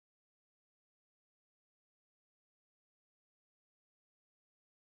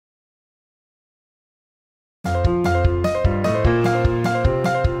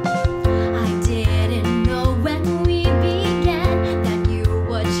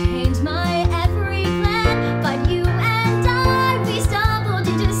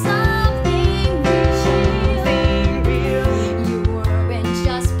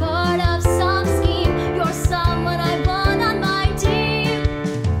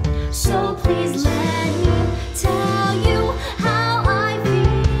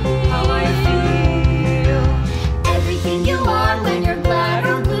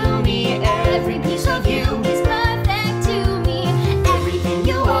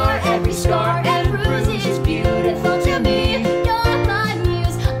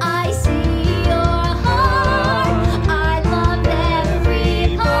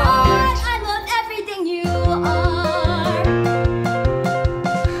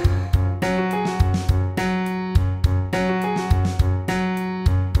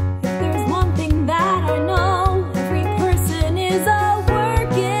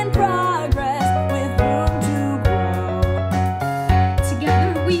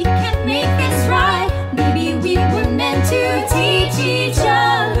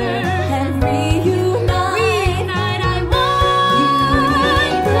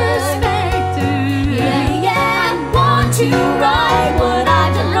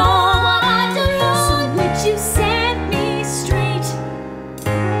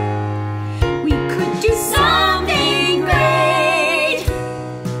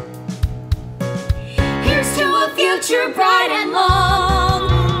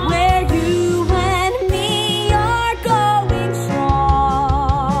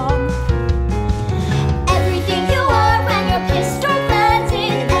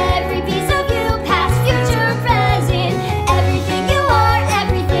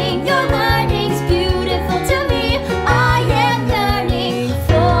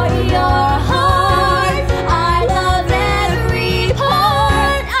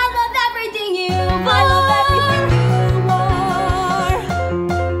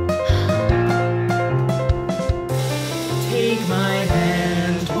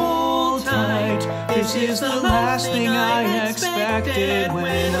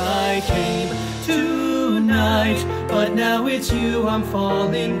now it's you I'm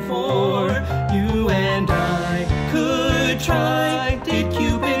falling for. You and I could try. Did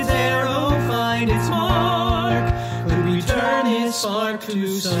Cupid's arrow find its mark? Could we turn its spark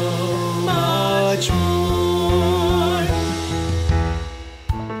to so much more?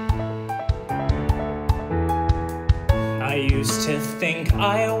 I used to think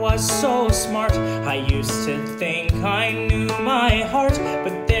I was so smart. I used to think I knew my heart.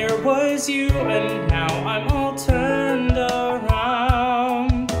 But there was you, and now I'm all turned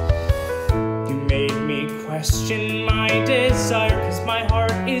around. You made me question my desire, 'cause my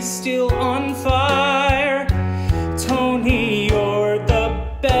heart is still on fire. Tony, you're the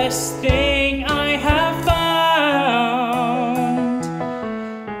best thing I have found.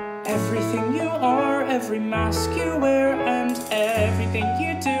 Everything you are, every mask you wear, and everything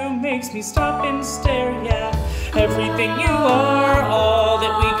you do makes me stop and stare, yeah. Everything you are, all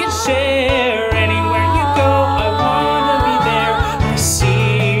that we can share.